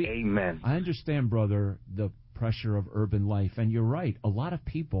Jesus. But Amen. I understand, brother, the pressure of urban life. And you're right. A lot of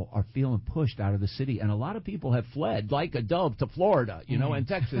people are feeling pushed out of the city. And a lot of people have fled like a dove to Florida, and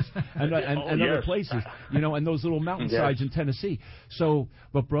Texas and other places, and those little mountainsides in Tennessee. So,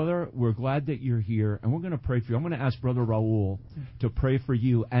 but brother, we're glad that you're here. And we're going to pray for you. I'm going to ask Brother Raul to pray for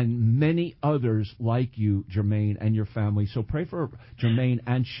you and many others like you, Jermaine, and your family. So pray for Jermaine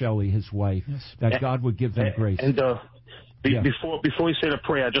and Shelley, his wife, that God would give them grace. Before we say the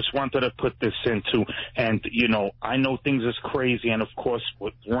prayer, I just wanted to put this in too. And, I know things is crazy, and of course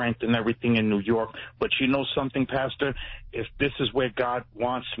with rent and everything in New York, but you know something, Pastor? If this is where God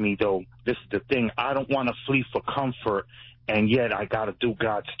wants me, though, this is the thing. I don't want to flee for comfort, and yet I got to do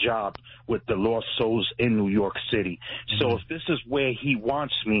God's job with the lost souls in New York City. So if this is where he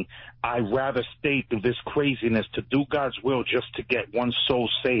wants me, I'd rather stay through this craziness to do God's will just to get one soul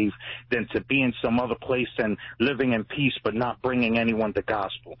saved than to be in some other place and living in peace but not bringing anyone the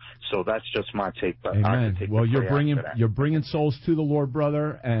gospel. So that's just my take. But Amen. Well, you're bringing souls to the Lord,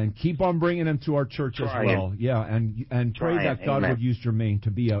 brother, and keep on bringing them to our church as well. Yeah, and pray that God would use Jermaine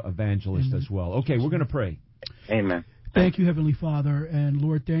to be an evangelist as well. Okay, we're going to pray. Amen. Thank you, Heavenly Father. And,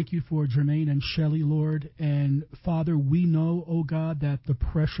 Lord, thank you for Jermaine and Shelley, Lord. And, Father, we know, oh God, that the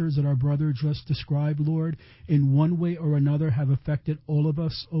pressures that our brother just described, Lord, in one way or another have affected all of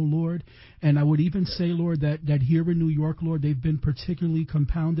us, oh Lord. And I would even say, Lord, that here in New York, Lord, they've been particularly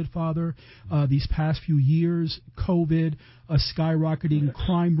compounded, Father, these past few years, COVID, a skyrocketing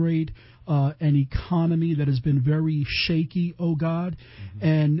crime rate, an economy that has been very shaky, oh God.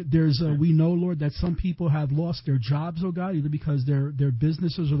 And we know, Lord, that some people have lost their jobs, oh God, either because their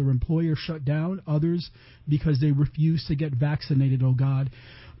businesses or their employers shut down, others because they refuse to get vaccinated, oh God.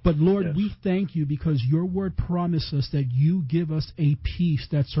 But, Lord, we thank you because your word promises that you give us a peace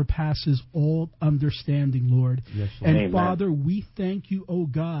that surpasses all understanding, Lord. Yes, Lord. And, Amen. Father, we thank you, oh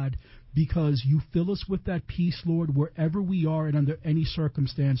God, because you fill us with that peace, Lord, wherever we are and under any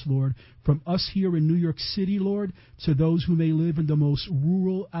circumstance, Lord, from us here in New York City, Lord, to those who may live in the most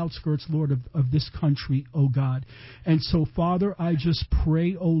rural outskirts, Lord, of this country, oh God. And so, Father, I just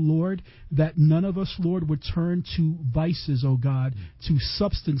pray, oh Lord, that none of us, Lord, would turn to vices, oh God, to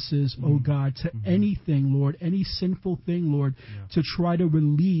substances, oh God, to anything, Lord, any sinful thing, Lord, to try to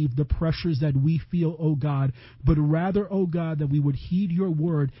relieve the pressures that we feel, oh God, but rather, oh God, that we would heed your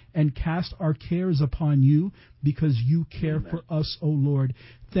word and cast our cares upon you because you care for us, O Lord.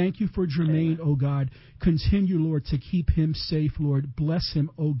 Thank you for Jermaine, O God. Continue, Lord, to keep him safe, Lord. Bless him,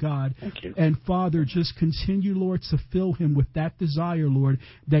 O God. Thank you. And, Father, just continue, Lord, to fill him with that desire, Lord,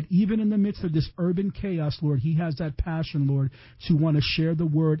 that even in the midst of this urban chaos, Lord, he has that passion, Lord, to want to share the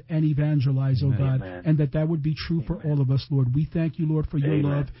word and evangelize, O God, and that would be true for all of us, Lord. We thank you, Lord, for your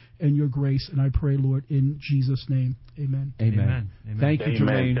love and your grace, and I pray, Lord, in Jesus' name. Amen. Amen. Thank you,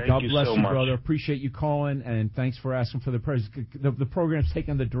 Jermaine. Thank God you bless so you, much. brother. Appreciate you calling, and thanks for asking for the prayers. The program's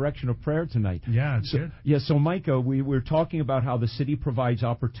taking the direction of prayer tonight. Yeah, it's good. Yeah, so Micah, we were talking about how the city provides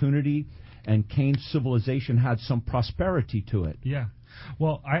opportunity, and Cain's civilization had some prosperity to it. Yeah.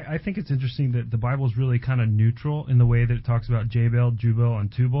 Well, I think it's interesting that the Bible is really kind of neutral in the way that it talks about Jabal, Jubal, and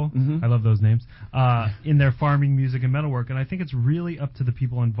Tubal. I love those names. In their farming, music, and metalwork. And I think it's really up to the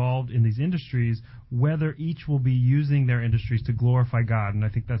people involved in these industries whether each will be using their industries to glorify God. And I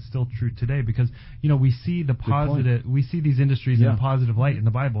think that's still true today because, we see the positive, we see these industries in a positive light in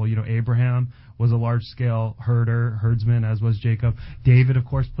the Bible. Abraham was a large-scale herdsman, as was Jacob. David, of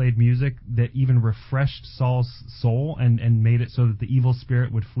course, played music that even refreshed Saul's soul and made it so that the evil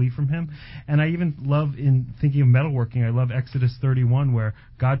spirit would flee from him. And I even love, in thinking of metalworking, I love Exodus 31, where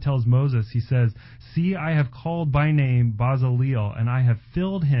God tells Moses, he says, "See, I have called by name Bezaleel, and I have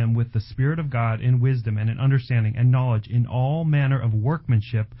filled him with the Spirit of God in wisdom and in understanding and knowledge in all manner of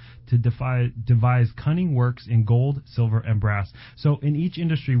workmanship to devise cunning works in gold, silver, and brass." So in each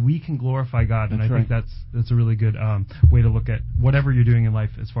industry, we can glorify God, and I think that's a really good way to look at whatever you're doing in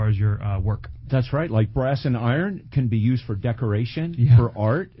life as far as your work. That's right. Like brass and iron can be used for decoration, for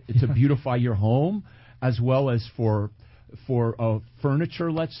art, to beautify your home, as well as for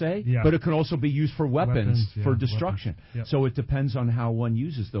furniture, let's say. Yeah. But it can also be used for weapons for destruction. Yep. So it depends on how one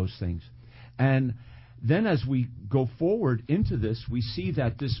uses those things. And then as we go forward into this, we see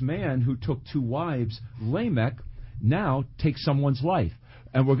that this man who took 2 wives, Lamech, now takes someone's life.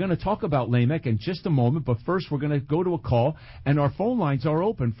 And we're going to talk about Lamech in just a moment, but first we're going to go to a call, and our phone lines are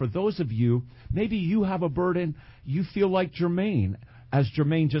open for those of you, maybe you have a burden, you feel like Jermaine, as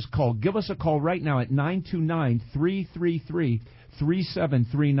Jermaine just called. Give us a call right now at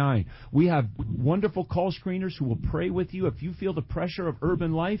 929-333-3739. We have wonderful call screeners who will pray with you. If you feel the pressure of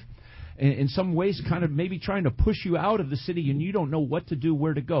urban life, in some ways kind of maybe trying to push you out of the city and you don't know what to do,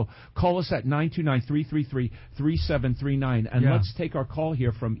 where to go, call us at 929-333-3739. And let's take our call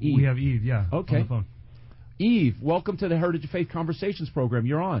here from Eve. We have Eve, Okay. on the phone. Eve, welcome to the Heritage of Faith Conversations program.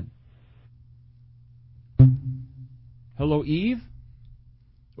 You're on. Hello, Eve?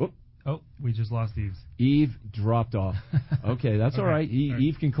 Oh, we just lost Eve. Eve dropped off. Okay, that's all right.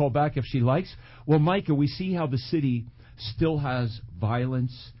 Eve can call back if she likes. Well, Micah, we see how the city still has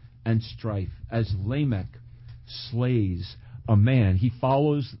violence and strife as Lamech slays a man. He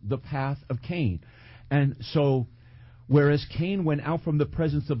follows the path of Cain. And so, whereas Cain went out from the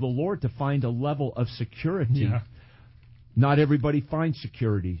presence of the Lord to find a level of security, not everybody finds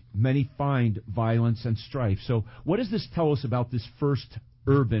security. Many find violence and strife. So what does this tell us about this first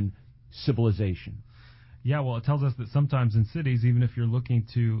urban civilization? Yeah, well, it tells us that sometimes in cities, even if you're looking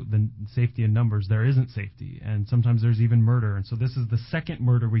to the safety in numbers, there isn't safety. And sometimes there's even murder. And so this is the second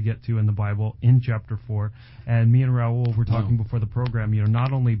murder we get to in the Bible in chapter 4. And me and Raul were talking before the program,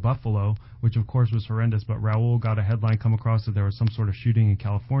 not only Buffalo, which of course was horrendous, but Raul got a headline come across that there was some sort of shooting in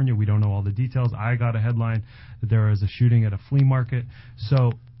California. We don't know all the details. I got a headline that there was a shooting at a flea market.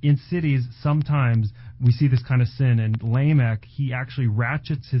 So in cities, sometimes we see this kind of sin, and Lamech, he actually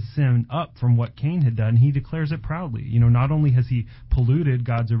ratchets his sin up from what Cain had done. He declares it proudly. Not only has he polluted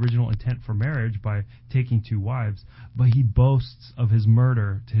God's original intent for marriage by taking 2 wives, but he boasts of his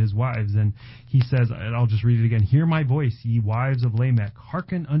murder to his wives. And he says, and I'll just read it again, "Hear my voice, ye wives of Lamech,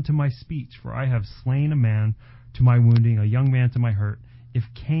 hearken unto my speech, for I have slain a man to my wounding, a young man to my hurt. If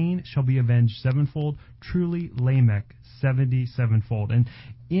Cain shall be avenged sevenfold, truly Lamech 77-fold." And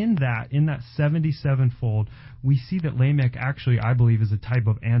in that 77-fold, we see that Lamech actually, I believe, is a type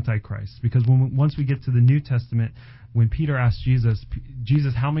of Antichrist. Because once we get to the New Testament, when Peter asked Jesus,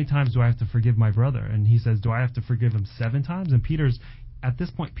 how many times do I have to forgive my brother? And he says, do I have to forgive him 7 times? And at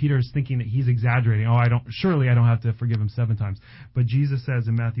this point, Peter is thinking that he's exaggerating. Surely I don't have to forgive him 7 times. But Jesus says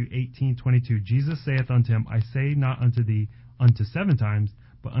in Matthew 18:22, Jesus saith unto him, I say not unto thee unto 7 times,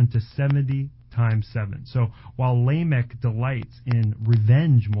 but unto 70 times 7. So while Lamech delights in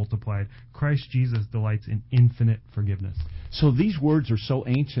revenge multiplied, Christ Jesus delights in infinite forgiveness. So these words are so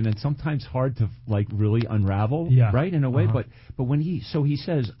ancient and sometimes hard to really unravel, right, in a way. But when he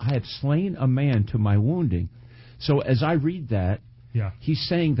says, I have slain a man to my wounding. So as I read that, he's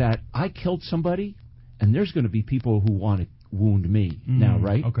saying that I killed somebody, and there's going to be people who want to wound me now,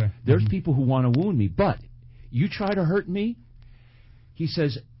 right? Okay. There's people who want to wound me, but you try to hurt me. He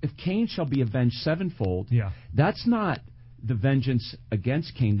says, if Cain shall be avenged 7-fold, that's not the vengeance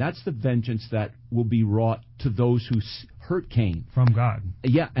against Cain. That's the vengeance that will be wrought to those who hurt Cain. From God.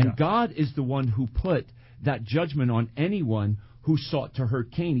 God is the one who put that judgment on anyone who sought to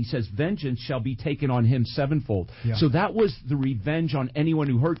hurt Cain. He says, vengeance shall be taken on him 7-fold. So that was the revenge on anyone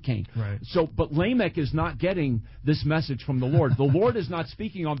who hurt Cain. Right. But Lamech is not getting this message from the Lord. The Lord is not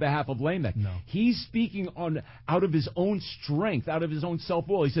speaking on behalf of Lamech. No. He's speaking out of his own strength, out of his own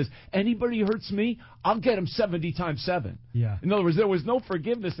self-will. He says, anybody who hurts me, I'll get him 70 times 7. Yeah. In other words, there was no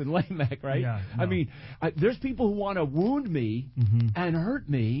forgiveness in Lamech, right? Yeah, no. I mean, there's people who want to wound me and hurt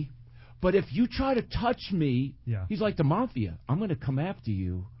me, but if you try to touch me, he's like the mafia. I'm going to come after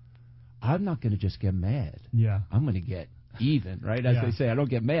you. I'm not going to just get mad. I'm going to get even, right? As they say, I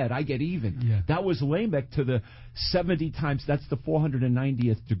don't get mad, I get even. That was Lamech to the 70 times. That's the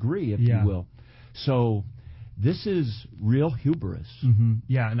 490th degree, if you will. So this is real hubris.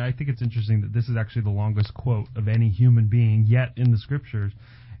 Yeah, and I think it's interesting that this is actually the longest quote of any human being yet in the Scriptures.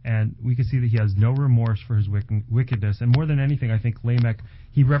 And we can see that he has no remorse for his wickedness. And more than anything, I think Lamech,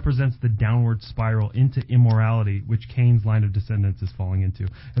 he represents the downward spiral into immorality, which Cain's line of descendants is falling into.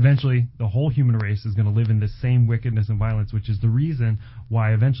 Eventually, the whole human race is going to live in this same wickedness and violence, which is the reason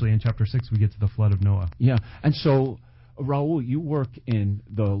why eventually in chapter 6 we get to the flood of Noah. Yeah, and so, Raul, you work in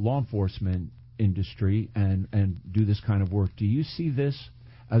the law enforcement industry and do this kind of work. Do you see this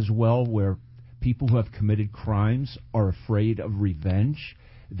as well, where people who have committed crimes are afraid of revenge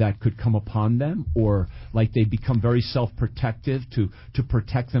that could come upon them, or like they become very self-protective to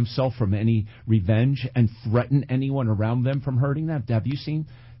protect themselves from any revenge and threaten anyone around them from hurting them? Have you seen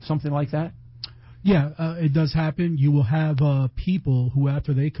something like that? Yeah, it does happen. You will have people who,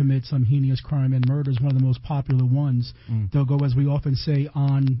 after they commit some heinous crime, and murder is one of the most popular ones, they'll go, as we often say,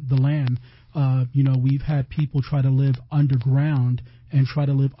 on the lam. We've had people try to live underground and try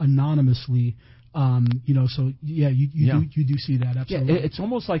to live anonymously So you do see that absolutely. Yeah, it's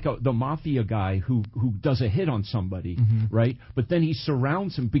almost like the mafia guy who does a hit on somebody, right? But then he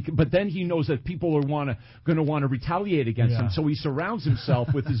surrounds him. But then he knows that people are going to want to retaliate against him, so he surrounds himself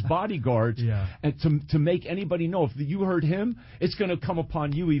with his bodyguards, and to make anybody know if you hurt him, it's going to come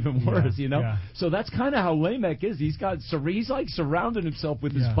upon you even worse. Yeah. So that's kind of how Lamech is. He's like surrounding himself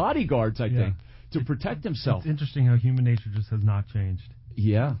with his bodyguards, I think, to protect himself. It's interesting how human nature just has not changed.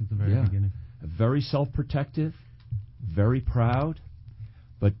 Yeah, Since the very beginning. Very self-protective, very proud.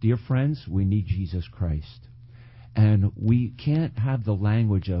 But, dear friends, we need Jesus Christ. And we can't have the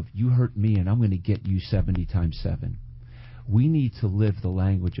language of, you hurt me and I'm going to get you 70 times 7. We need to live the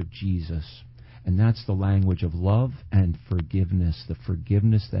language of Jesus. And that's the language of love and forgiveness, the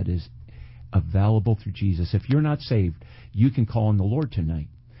forgiveness that is available through Jesus. If you're not saved, you can call on the Lord tonight.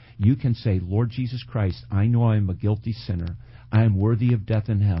 You can say, Lord Jesus Christ, I know I am a guilty sinner. I am worthy of death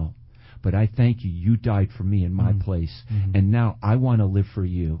and hell. But I thank you. You died for me in my place. And now I want to live for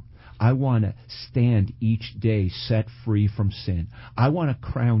you. I want to stand each day set free from sin. I want to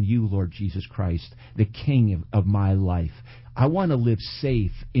crown you, Lord Jesus Christ, the King of my life. I want to live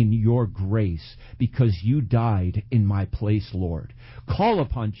safe in your grace because you died in my place, Lord. Call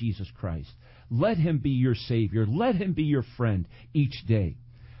upon Jesus Christ. Let him be your Savior. Let him be your friend each day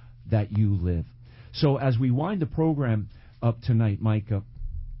that you live. So as we wind the program up tonight, Micah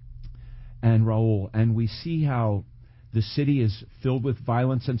and Raul, and we see how the city is filled with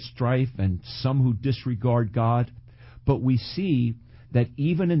violence and strife and some who disregard God, but we see that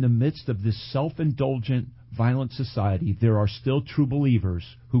even in the midst of this self-indulgent, violent society, there are still true believers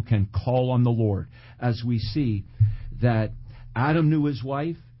who can call on the Lord. As we see that Adam knew his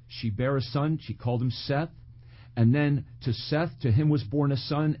wife, she bare a son, she called him Seth, and then to him was born a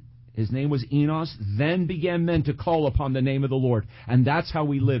son. His name was Enos. Then began men to call upon the name of the Lord. And that's how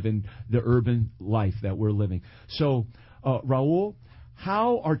we live in the urban life that we're living. So, Raul,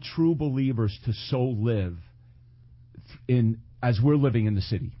 how are true believers to so live as we're living in the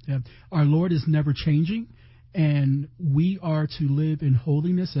city? Yeah. Our Lord is never changing. And we are to live in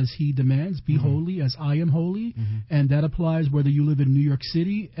holiness as he demands. Be holy as I am holy. And that applies whether you live in New York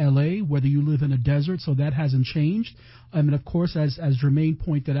City, L.A., whether you live in a desert. So that hasn't changed. And, of course, as Jermaine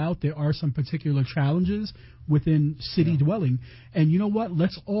pointed out, there are some particular challenges within city dwelling. And you know what?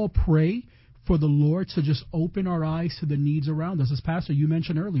 Let's all pray for the Lord to just open our eyes to the needs around us. As Pastor, you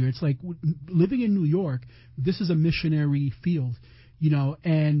mentioned earlier, it's like living in New York, this is a missionary field,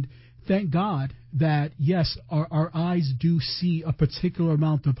 and thank God that, yes, our eyes do see a particular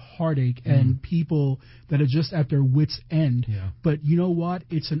amount of heartache and people that are just at their wits' end. Yeah. But you know what?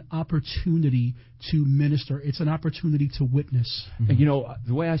 It's an opportunity to minister. It's an opportunity to witness. And,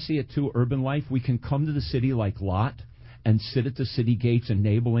 the way I see it, too, urban life, we can come to the city like Lot and sit at the city gates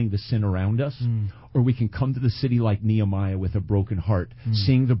enabling the sin around us, or we can come to the city like Nehemiah with a broken heart,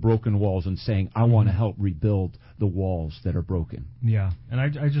 seeing the broken walls and saying, I want to help rebuild the walls that are broken. Yeah, and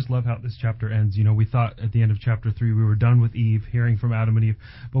I just love how this chapter ends. We thought at the end of chapter 3 we were done with Eve, hearing from Adam and Eve,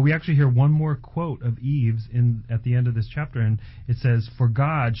 but we actually hear one more quote of Eve's at the end of this chapter, and it says, For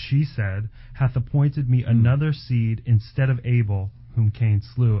God, she said, hath appointed me another seed instead of Abel, whom Cain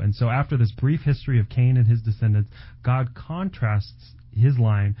slew. And so after this brief history of Cain and his descendants, God contrasts his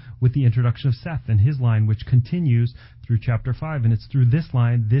line with the introduction of Seth and his line, which continues through chapter 5. And it's through this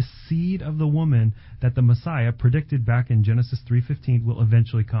line, this seed of the woman, that the Messiah, predicted back in Genesis 3:15, will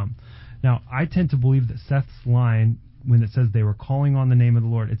eventually come. Now, I tend to believe that Seth's line, when it says they were calling on the name of the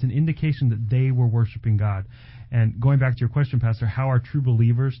Lord, it's an indication that they were worshiping God. And going back to your question, Pastor, how are true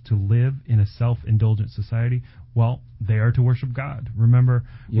believers to live in a self-indulgent society? Well, they are to worship God. Remember,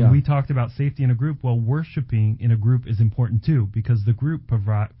 when we talked about safety in a group, well, worshiping in a group is important too, because the group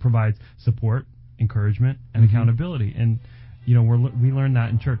provides support, encouragement, and accountability. And, we learn that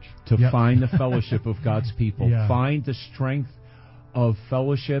in church. To find the fellowship of God's people. Find the strength of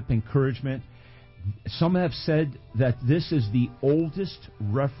fellowship, encouragement. Some have said that this is the oldest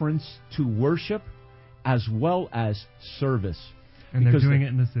reference to worship as well as service. And they're doing it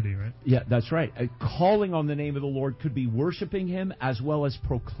in the city, right? Yeah, that's right. Calling on the name of the Lord could be worshiping him as well as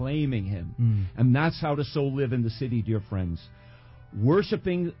proclaiming him. And that's how to so live in the city, dear friends.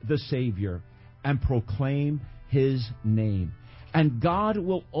 Worshiping the Savior and proclaim his name. And God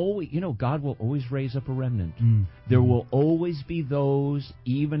will always raise up a remnant. There will always be those,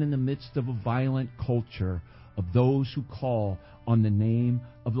 even in the midst of a violent culture, of those who call on the name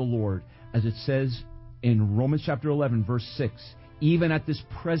of the Lord. As it says in Romans chapter 11, verse 6, even at this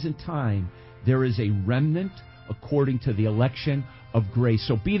present time, there is a remnant according to the election of grace.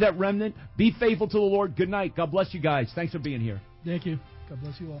 So be that remnant. Be faithful to the Lord. Good night. God bless you guys. Thanks for being here. Thank you. God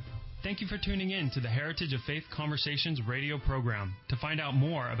bless you all. Thank you for tuning in to the Heritage of Faith Conversations radio program. To find out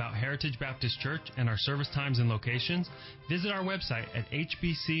more about Heritage Baptist Church and our service times and locations, visit our website at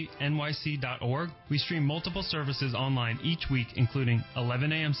hbcnyc.org. We stream multiple services online each week, including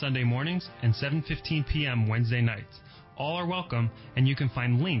 11 a.m. Sunday mornings and 7:15 p.m. Wednesday nights. All are welcome, and you can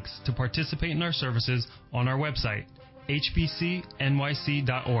find links to participate in our services on our website,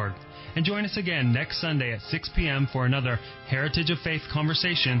 hbcnyc.org. And join us again next Sunday at 6 p.m. for another Heritage of Faith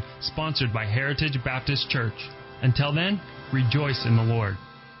conversation sponsored by Heritage Baptist Church. Until then, rejoice in the Lord.